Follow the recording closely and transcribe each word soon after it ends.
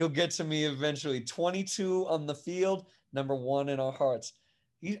He'll get to me eventually. 22 on the field, number one in our hearts.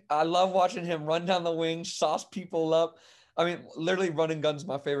 I love watching him run down the wing, sauce people up. I mean, literally running gun's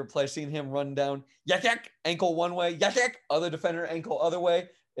my favorite play. Seeing him run down, yak yak, ankle one way, yak yak, other defender, ankle other way.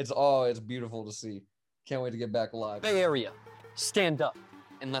 It's beautiful to see. Can't wait to get back live. Bay Area, stand up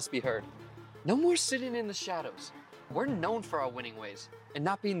and let's be heard. No more sitting in the shadows. We're known for our winning ways, and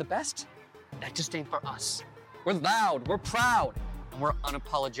not being the best, that just ain't for us. We're loud, we're proud, and we're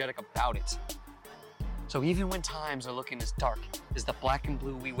unapologetic about it. So even when times are looking as dark as the black and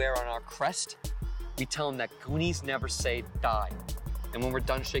blue we wear on our crest, we tell them that Goonies never say die. And when we're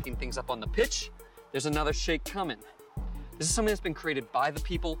done shaking things up on the pitch, there's another shake coming. This is something that's been created by the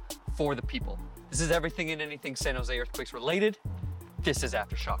people, for the people. This is everything and anything San Jose Earthquakes related. This is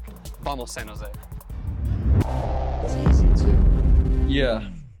Aftershock. Vamos, San Jose. It's easy too. Yeah.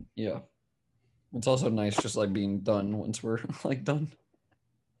 It's also nice just like being done once we're like done.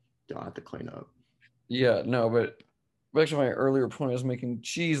 Don't have to clean up. Yeah, no, but back to my earlier point I was making,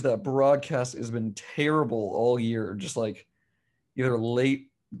 geez, that broadcast has been terrible all year. Just like either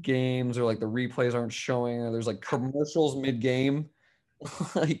late games or like the replays aren't showing, or there's like commercials mid-game,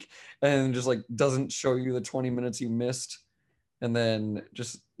 like, and just like doesn't show you the 20 minutes you missed. And then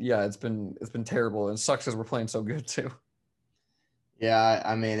just, yeah, it's been terrible. And it sucks because we're playing so good too. Yeah,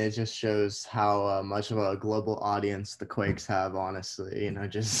 I mean, it just shows how much of a global audience the Quakes have, honestly.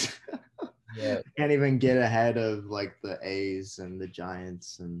 Just can't even get ahead of like the A's and the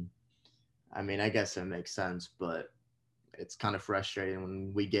Giants. And I mean, I guess it makes sense, but it's kind of frustrating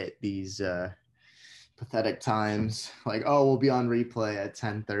when we get these pathetic times like, oh, we'll be on replay at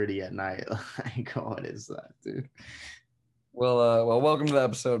 10:30 at night. Like, what is that, dude? Well, welcome to the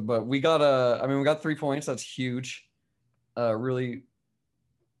episode. But we got we got 3 points. That's huge. Really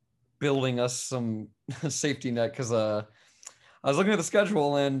building us some safety net, because I was looking at the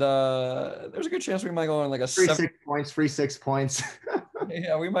schedule, and there's a good chance we might go on like a free 6 points.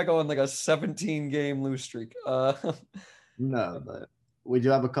 Yeah, we might go on like a 17-game lose streak. No, but we do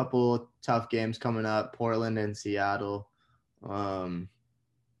have a couple tough games coming up, Portland and Seattle.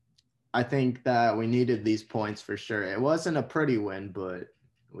 I think that we needed these points for sure. It wasn't a pretty win, but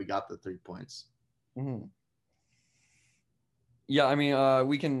we got the 3 points. Mm-hmm. Yeah, I mean,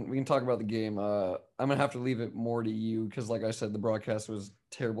 we can talk about the game. I'm gonna have to leave it more to you because, like I said, the broadcast was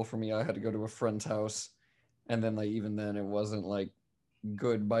terrible for me. I had to go to a friend's house, and then like even then, it wasn't like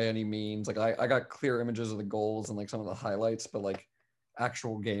good by any means. Like I got clear images of the goals and like some of the highlights, but like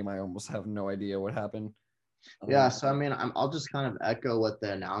actual game, I almost have no idea what happened. Yeah, so I mean, I'll just kind of echo what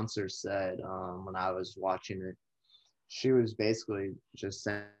the announcer said when I was watching it. She was basically just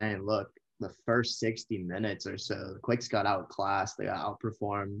saying, look, the first 60 minutes or so, the Quakes got outclassed. They got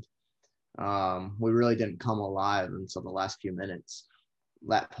outperformed. We really didn't come alive until the last few minutes.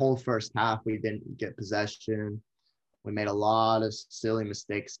 That whole first half, we didn't get possession. We made a lot of silly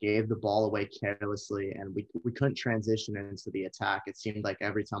mistakes, gave the ball away carelessly, and we couldn't transition into the attack. It seemed like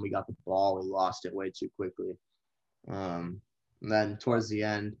every time we got the ball, we lost it way too quickly. And then towards the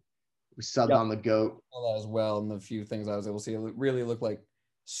end, we subbed on the GOAT. All that as well, and the few things I was able to see, it really looked like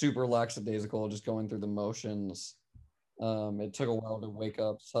super lackadaisical, just going through the motions. It took a while to wake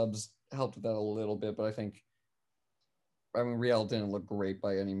up. Subs helped with that a little bit, but I mean, Real didn't look great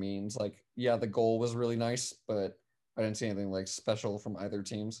by any means. Like, yeah, the goal was really nice, but I didn't see anything like special from either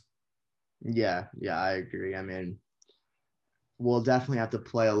teams. Yeah, I agree. I mean, we'll definitely have to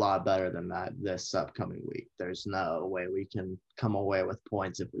play a lot better than that this upcoming week. There's no way we can come away with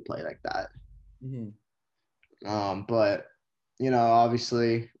points if we play like that. Mm-hmm. But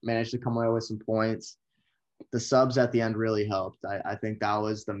obviously managed to come away with some points. The subs at the end really helped. I think that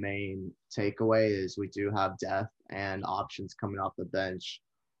was the main takeaway, is we do have depth and options coming off the bench.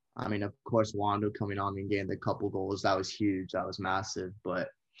 I mean, of course, Wando coming on and getting a couple goals, that was huge. That was massive. But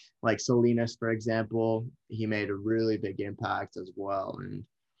like Salinas, for example, he made a really big impact as well,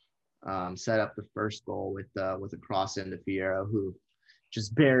 and set up the first goal with a cross into Fierro, who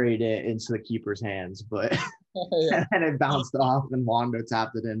just buried it into the keeper's hands, but and it bounced off and Wando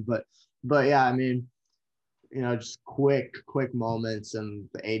tapped it in. But yeah, I mean, just quick moments in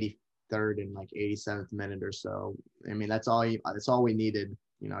the 83rd and like 87th minute or so. I mean, that's all we needed.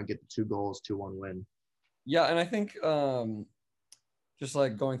 Get the 2 goals, 2-1 win. Yeah, and I think just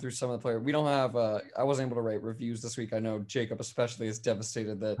like going through some of the players, we don't have. I wasn't able to write reviews this week. I know Jacob especially is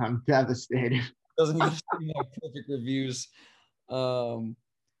devastated that I'm devastated. Doesn't even have perfect reviews.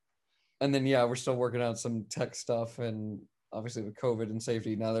 And then we're still working out some tech stuff, and obviously with COVID and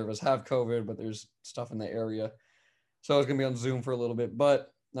safety, neither of us have COVID, but there's stuff in the area. So I was gonna be on Zoom for a little bit,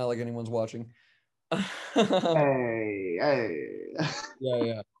 but not like anyone's watching. Hey.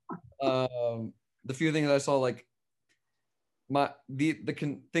 Yeah. The few things I saw, like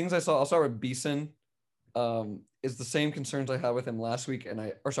things I saw, I'll start with Beeson. Is the same concerns I had with him last week,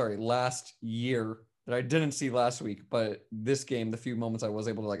 last year that I didn't see last week, but this game, the few moments I was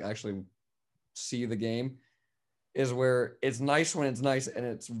able to like actually see the game, is where it's nice when it's nice and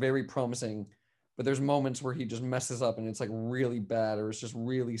it's very promising, but there's moments where he just messes up and it's like really bad, or it's just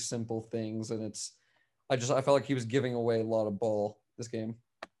really simple things, and I felt like he was giving away a lot of ball this game.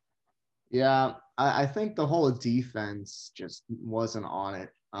 Yeah, I think the whole defense just wasn't on it.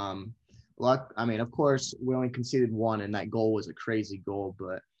 I mean, of course, we only conceded one, and that goal was a crazy goal,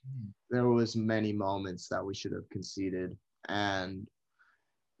 but there was many moments that we should have conceded, and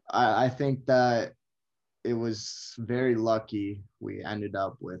I think that it was very lucky we ended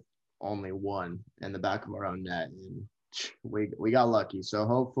up with only one in the back of our own net, and we got lucky. So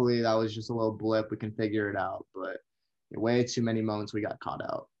hopefully that was just a little blip. We can figure it out, but way too many moments we got caught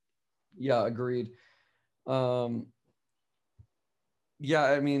out. Yeah, agreed. Um, yeah,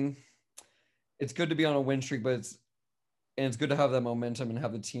 I mean, it's good to be on a win streak, but it's good to have that momentum and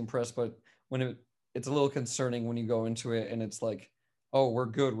have the team press. But it's a little concerning when you go into it and it's like, oh, we're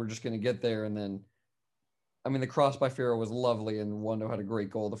good, we're just gonna get there, and then I mean, the cross by Fierro was lovely, and Wando had a great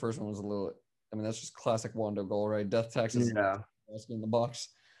goal. The first one was a little, I mean, that's just classic Wando goal, right? Death taxes Yeah. in the box.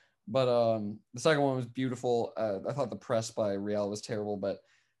 But the second one was beautiful. I thought the press by Real was terrible, but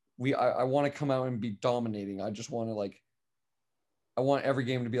I want to come out and be dominating. I just want to like, I want every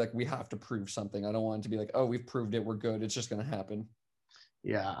game to be like, we have to prove something. I don't want it to be like, oh, we've proved it, we're good. It's just gonna happen.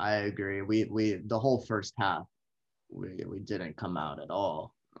 Yeah, I agree. We the whole first half we didn't come out at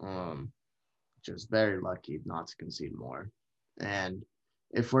all. Just very lucky not to concede more. And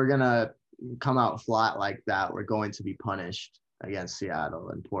if we're gonna come out flat like that, we're going to be punished against Seattle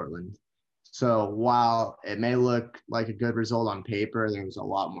and Portland. So while it may look like a good result on paper, there's a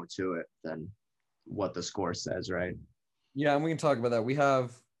lot more to it than what the score says, right? Yeah, and we can talk about that. We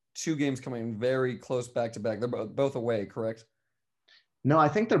have two games coming very close back to back. They're both away, correct? No, I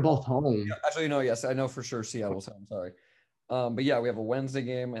think they're both home. Actually, no, yes, I know for sure Seattle's home. Sorry. But yeah, we have a Wednesday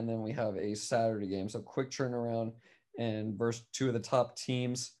game and then we have a Saturday game. So quick turnaround and versus two of the top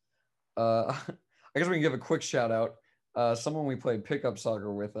teams. I guess we can give a quick shout out. Someone we played pickup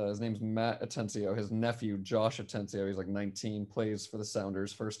soccer with, his name's Matt Atencio. His nephew, Josh Atencio, he's like 19, plays for the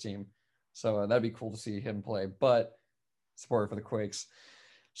Sounders first team. So that'd be cool to see him play, but support for the Quakes.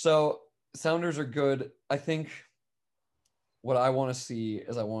 So Sounders are good. I think what I want to see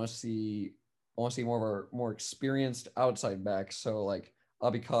is I want to see more of our more experienced outside backs. So like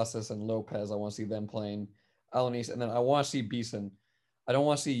Abicasas and Lopez, I want to see them playing Alanis, and then I want to see Beeson. I don't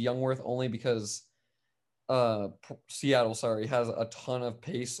want to see Youngworth only because Seattle, sorry, has a ton of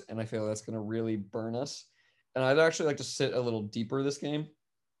pace, and I feel that's going to really burn us. And I'd actually like to sit a little deeper this game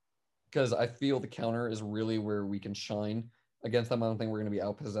because I feel the counter is really where we can shine against them. I don't think we're going to be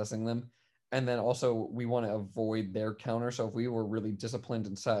outpossessing them. And then also we want to avoid their counter. So if we were really disciplined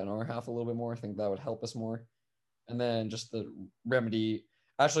and sat in our half a little bit more, I think that would help us more. And then just the Remedy.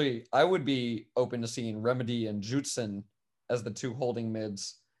 Actually, I would be open to seeing Remedy and Jutsen as the two holding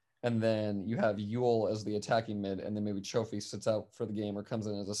mids. And then you have Yule as the attacking mid. And then maybe Chofi sits out for the game or comes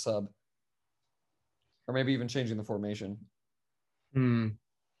in as a sub. Or maybe even changing the formation.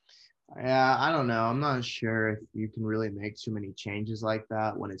 Yeah, I don't know. I'm not sure if you can really make too many changes like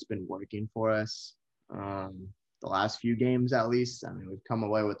that when it's been working for us. The last few games, at least, I mean, we've come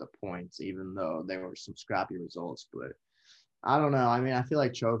away with the points, even though there were some scrappy results. But I don't know. I mean, I feel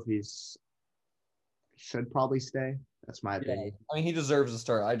like trophies should probably stay. That's my opinion. I mean, he deserves a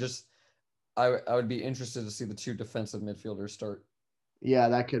start. I would be interested to see the two defensive midfielders start. Yeah,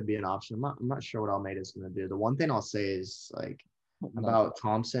 that could be an option. I'm not sure what Almeida's going to do. The one thing I'll say is like about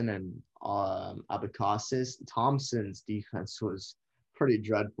Thompson and Abacassis. Thompson's defense was pretty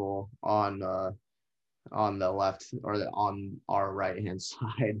dreadful on the left on our right hand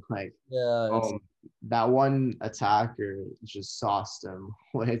side. Like, Yeah, that one attacker just sauced him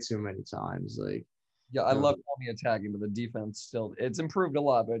way too many times. Like, yeah, I love Tommy attacking, but the defense still it's improved a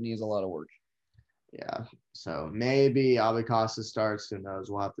lot, but it needs a lot of work. yeah. So maybe Abacasa starts. Who knows?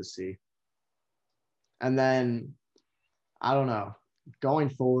 We'll have to see. And then I don't know. Going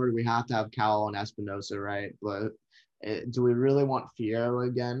forward, we have to have Cowell and Espinosa, right? But do we really want Fierro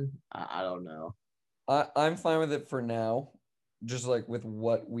again? I don't know. I'm fine with it for now, just like with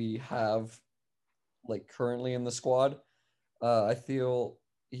what we have like currently in the squad. I feel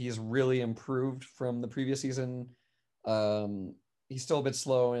he's really improved from the previous season. He's still a bit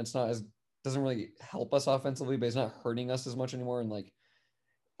slow, and it's not as doesn't really help us offensively, but he's not hurting us as much anymore. And like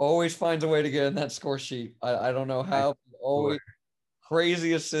always finds a way to get in that score sheet. I don't know how, always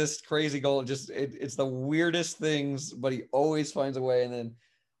crazy assist, crazy goal. Just it's the weirdest things, but he always finds a way. And then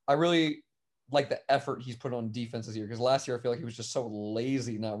I really like the effort he's put on defense this year because last year I feel like he was just so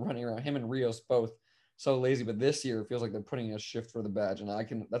lazy, not running around. Him and Rios both so lazy, but this year it feels like they're putting a shift for the badge, and I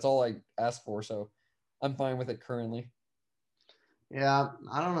can. That's all I ask for. So I'm fine with it currently. Yeah,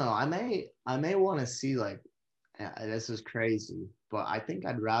 I don't know. I may want to see like this is crazy, but I think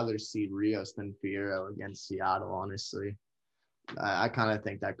I'd rather see Rios than Fierro against Seattle. Honestly, I kind of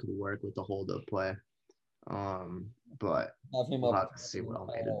think that could work with the hold up play. But Have him we'll up. have to see what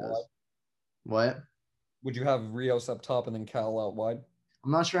Almeida does. What? Would you have Rios up top and then Cal out wide?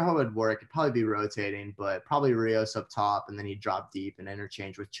 I'm not sure how it would work. It'd probably be rotating, but probably Rios up top, and then he'd drop deep and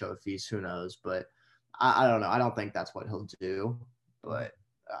interchange with Chofis. Who knows? But I don't know. I don't think that's what he'll do. But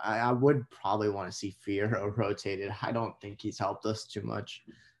I would probably want to see Fierro rotated. I don't think he's helped us too much.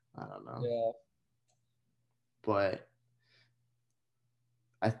 I don't know. Yeah. But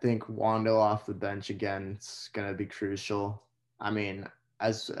I think Wando off the bench again is gonna be crucial. I mean,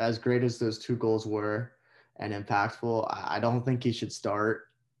 as great as those two goals were and impactful, I don't think he should start.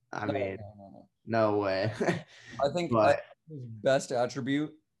 I No, mean, no, no, no. no way. I think But his best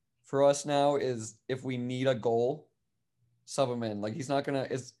attribute for us now is if we need a goal, sub him in. Like he's not gonna.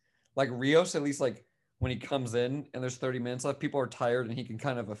 It's like Rios at least like when he comes in and there's 30 minutes left, people are tired and he can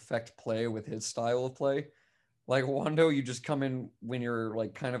kind of affect play with his style of play. Like Wando, you just come in when you're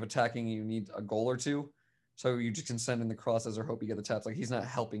like kind of attacking and you need a goal or two. So you just can send in the crosses or hope you get the taps. Like he's not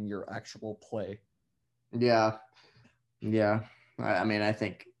helping your actual play. yeah, yeah. I mean, I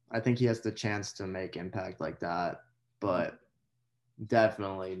think he has the chance to make impact like that, but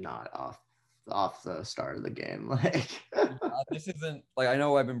definitely not off the start of the game. Like, This isn't like I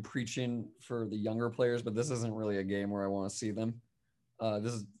know I've been preaching for the younger players, but this isn't really a game where I want to see them.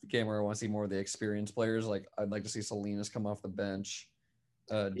 This is the game where I want to see more of the experienced players. Like I'd like to see Salinas come off the bench.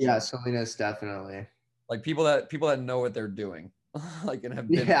 yeah, Salinas definitely. Like people that know what they're doing, like and have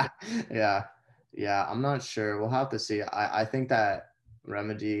been. Yeah, yeah, yeah. I'm not sure. We'll have to see. I think that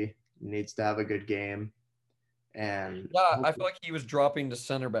Remedy needs to have a good game, and Yeah, I feel like he was dropping to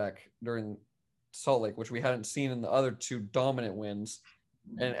center back during Salt Lake, which we hadn't seen in the other two dominant wins.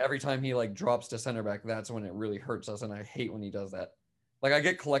 And every time he like drops to center back, that's when it really hurts us. And I hate when he does that. Like I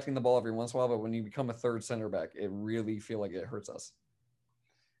get collecting the ball every once in a while, but when you become a third center back, it really feel like it hurts us.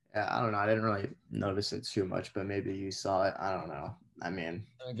 yeah, I don't know. I didn't really notice it too much, but maybe you saw it. I don't know. I mean,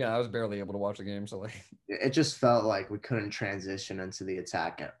 Again, I was barely able to watch the game, so like it just felt like we couldn't transition into the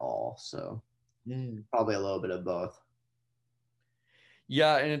attack at all. So probably a little bit of both.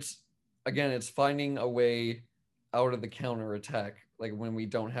 yeah, and it's finding a way out of the counter attack, like when we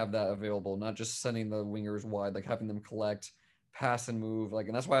don't have that available, not just sending the wingers wide, like having them collect, pass and move, like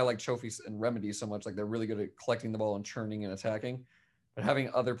and that's why I like Trophies and Remedy so much. Like they're really good at collecting the ball and churning and attacking, but having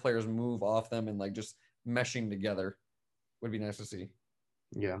other players move off them and like just meshing together would be nice to see.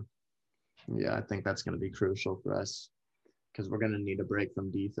 Yeah, yeah. I think that's going to be crucial for us because we're going to need a break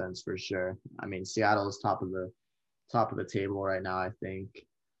from defense for sure. I mean, Seattle is top of the table right now. I think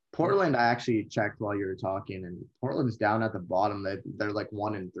Portland. I actually checked while you were talking, and Portland's down at the bottom. They're like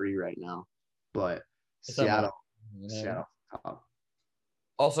 1-3 right now, but It's not much. Seattle top.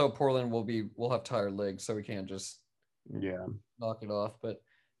 Also, Portland will have tired legs, so we can't just Yeah, knock it off. But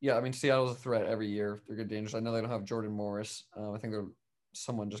yeah, I mean Seattle's a threat every year. They're good, dangerous. I know they don't have Jordan Morris. I think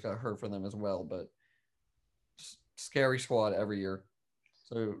someone just got hurt for them as well, but scary squad every year.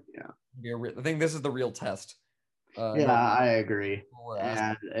 So yeah, I think this is the real test. yeah. No, I agree, people were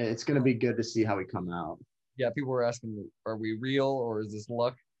asking. and it's going to be good to see how we come out. Yeah, people were asking, are we real or is this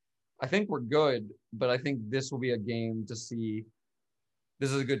luck? I think we're good, but I think this will be a game to see.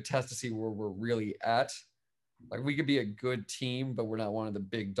 This is a good test to see where we're really at. Like we could be a good team, but we're not one of the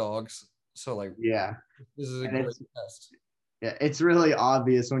big dogs. So like Yeah, this is a and great test. it's really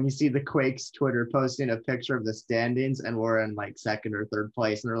obvious when you see the Quakes Twitter posting a picture of the standings and we're in like second or third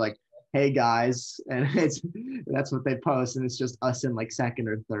place and they're like, "Hey guys," and that's what they post and it's just us in like second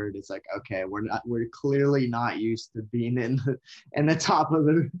or third. It's like, okay, we're clearly not used to being in the top of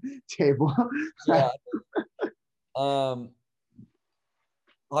the table. Yeah. Um.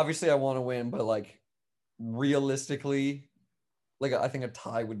 Obviously, I want to win, but like realistically, like I think a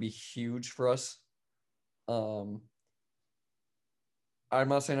tie would be huge for us. Um. I'm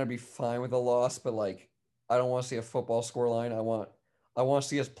not saying I'd be fine with a loss, but like I don't want to see a football scoreline. I want to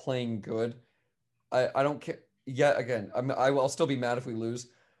see us playing good. I don't care. Yeah, again, I'll still be mad if we lose,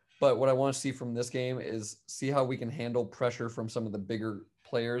 but what I want to see from this game is see how we can handle pressure from some of the bigger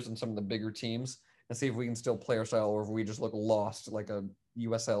players and some of the bigger teams, and see if we can still play our style or if we just look lost like a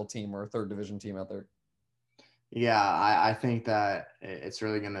USL team or a third division team out there. Yeah, I think that it's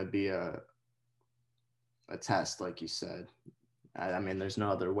really going to be a test, like you said. I mean, there's no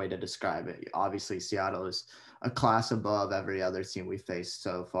other way to describe it. Obviously, Seattle is a class above every other team we faced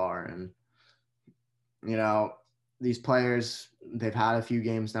so far. And, you know, these players, they've had a few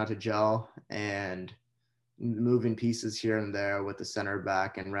games now to gel and moving pieces here and there with the center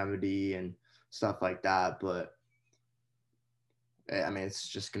back and Remedy and stuff like that. But, I mean, it's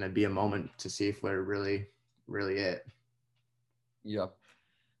just going to be a moment to see if we're really, really it. Yeah.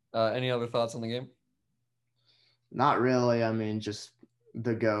 Any other thoughts on the game? Not really. I mean, just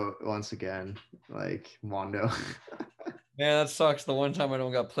the GOAT once again, like Wando. Man, that sucks. The one time I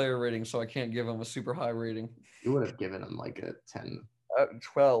don't got player rating, so I can't give him a super high rating. You would have given him like a 10.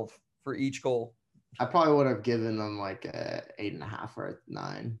 12 for each goal. I probably would have given them like a 8.5 or a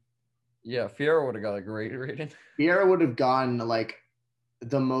 9. Yeah, Fiero would have got a great rating. Vieira would have gotten like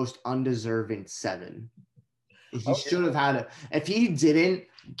the most undeserving 7. He Oh, should have had a. If he didn't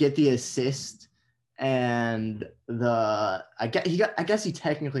get the assist and I guess he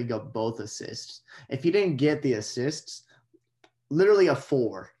technically got both assists. If he didn't get the assists, literally a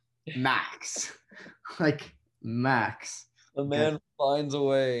 4 max, like max. the man finds a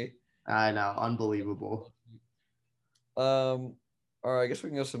way. I know, unbelievable. All right, I guess we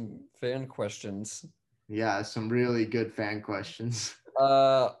can go some fan questions. Yeah, some really good fan questions.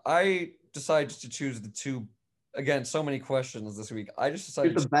 I decided to choose the two. Again, so many questions this week. I just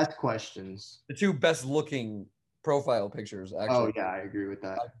Here's decided the best questions. the two best looking profile pictures. Oh Actually, yeah, I agree with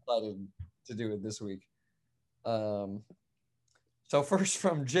that. I decided to do it this week. Um, so first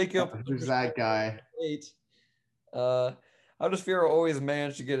from Jacob. Who's that guy? 8. Uh, how does Fiero always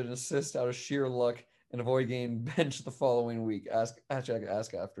manage to get an assist out of sheer luck and avoid getting benched the following week? Ask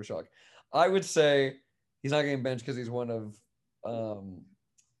Aftershock. I would say he's not getting benched because he's one of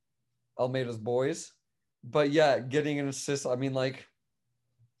Almeida's boys. But yeah, getting an assist, I mean, like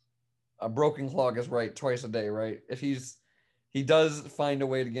a broken clock is right twice a day, right? If he does find a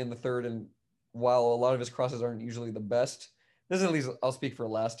way to get in the third, and while a lot of his crosses aren't usually the best, this is at least I'll speak for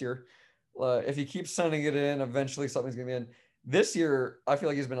last year. If he keeps sending it in, eventually something's gonna be in. This year, I feel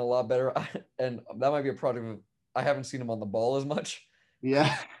like he's been a lot better, and that might be a product of I haven't seen him on the ball as much,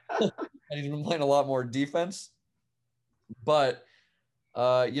 Yeah. and he's been playing a lot more defense. But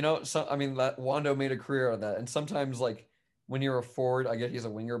so I mean that Wando made a career of that, and sometimes like when you're a forward, I get he's a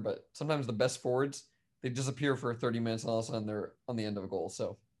winger, but sometimes the best forwards they disappear for 30 minutes and all of a sudden they're on the end of a goal.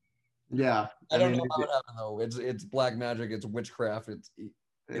 So Yeah. I I don't mean, know how it happened though. It's black magic, it's witchcraft.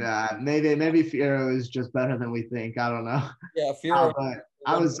 yeah, maybe Fiero is just better than we think. I don't know. Yeah, Fiero. But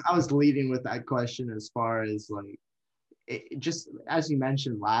I was leading with that question as far as like just as you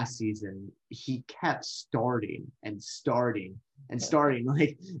mentioned last season, he kept starting and starting and starting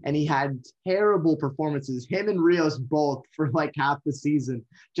like, and he had terrible performances. Him and Rios both for like half the season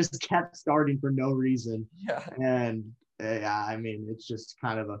just kept starting for no reason. Yeah. And yeah, I mean, it's just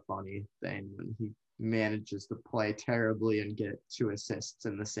kind of a funny thing when he manages to play terribly and get 2 assists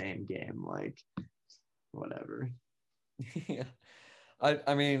in the same game. Like, whatever. Yeah.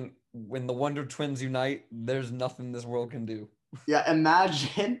 I mean, when the Wonder Twins unite, there's nothing this world can do. Yeah,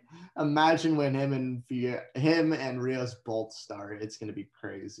 imagine when him and Rios both start. It's gonna be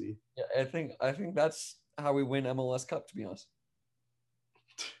crazy. Yeah, I think that's how we win MLS Cup, to be honest.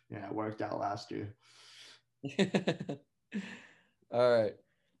 Yeah, it worked out last year. All right.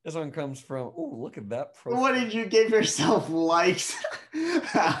 This one comes from look at that profile. What did you give yourself likes?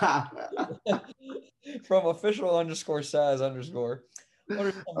 From official _ Saz _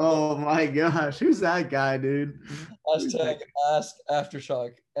 Oh my gosh, who's that guy, dude? Hashtag ask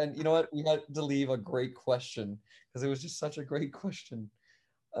Aftershock. And you know what? We had to leave a great question because it was just such a great question.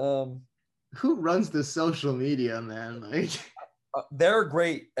 Who runs the social media, man? Like, they're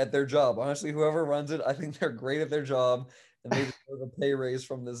great at their job. Honestly, whoever runs it, I think they're great at their job, and they deserve a pay raise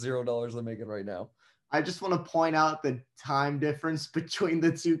from the $0 they're making right now. I just want to point out the time difference between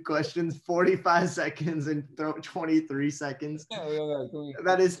the two questions: 45 seconds and 23 seconds.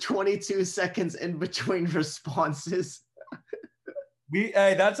 That is 22 seconds in between responses.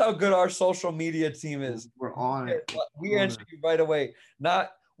 Hey, that's how good our social media team is. We're on it. We answer you right away.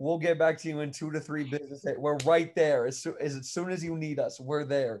 Not we'll get back to you in 2 to 3 business days. We're right there. As soon as you need us, we're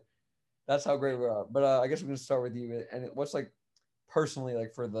there. That's how great we are. But I guess we're gonna start with you. And what's like personally,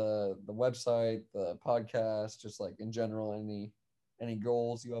 like for the website, the podcast, just like in general, any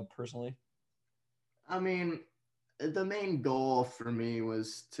goals you have personally? I mean, the main goal for me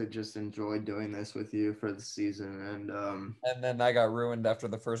was to just enjoy doing this with you for the season, and then I got ruined after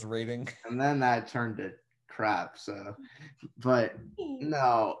the first rating. And then that turned to crap. So, but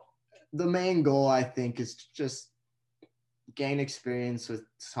no, the main goal I think is to just gain experience with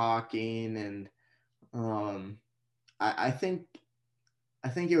talking, and um, I think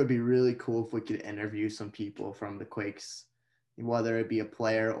it would be really cool if we could interview some people from the Quakes, whether it be a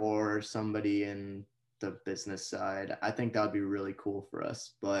player or somebody in the business side. I think that would be really cool for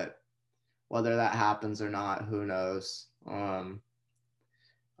us. But whether that happens or not, who knows?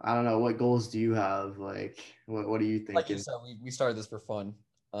 I don't know. What goals do you have? Like, what are you Like you thinking? said, we started this for fun.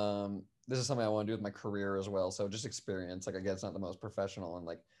 This is something I want to do with my career as well. So just experience. Like, I guess it's not the most professional, and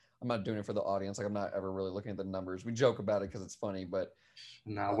like I'm not doing it for the audience. Like, I'm not ever really looking at the numbers. We joke about it because it's funny, but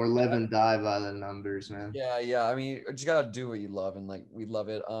No, we're live I, and die by the numbers, man. yeah, yeah. I mean, you just gotta do what you love, and like we love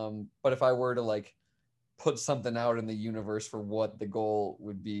it. But if I were to like put something out in the universe for what the goal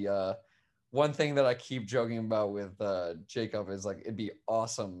would be, one thing that I keep joking about with Jacob is like it'd be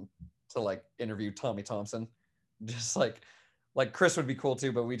awesome to like interview Tommy Thompson. Just like Chris would be cool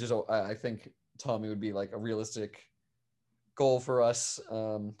too, but we just I think Tommy would be like a realistic goal for us.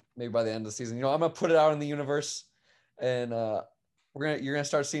 Maybe by the end of the season. I'm gonna put it out in the universe, and you're gonna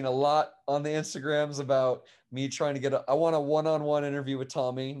start seeing a lot on the Instagrams about me trying to get I want a one-on-one interview with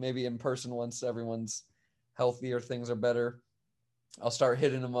Tommy, maybe in person once everyone's healthy or things are better. I'll start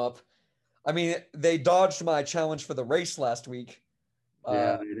hitting him up. I mean, they dodged my challenge for the race last week. Yeah,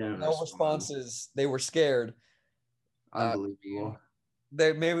 Uh, they didn't no respond. responses. They were scared. I mean, Unbelievable.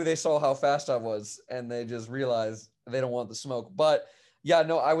 maybe they saw how fast I was and they just realized they don't want the smoke. But yeah,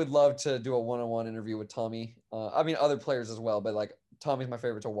 no, I would love to do a one-on-one interview with Tommy. I mean, other players as well, but like Tommy's my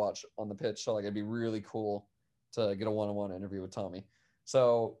favorite to watch on the pitch. So like it'd be really cool to get a one-on-one interview with Tommy.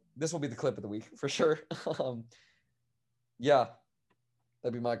 So this will be the clip of the week for sure. Yeah,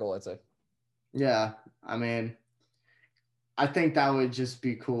 that'd be my goal, I'd say. Yeah, I mean, I think that would just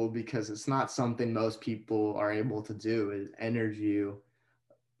be cool because it's not something most people are able to do is interview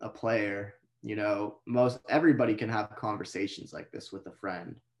a player. Most everybody can have conversations like this with a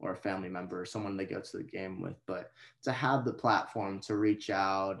friend or a family member or someone they go to the game with, but to have the platform to reach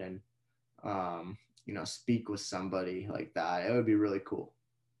out and speak with somebody like that, it would be really cool.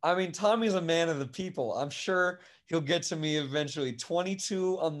 I mean, Tommy's a man of the people. I'm sure he'll get to me eventually.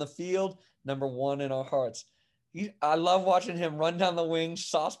 22 on the field, number one in our hearts. I love watching him run down the wing,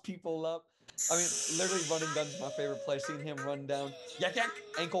 sauce people up. I mean, literally running gun's my favorite play. Seeing him run down, yak yak,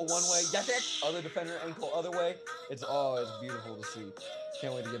 ankle one way, yak yak, other defender, ankle other way. It's beautiful to see.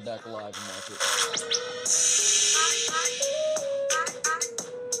 Can't wait to get back live and watch it.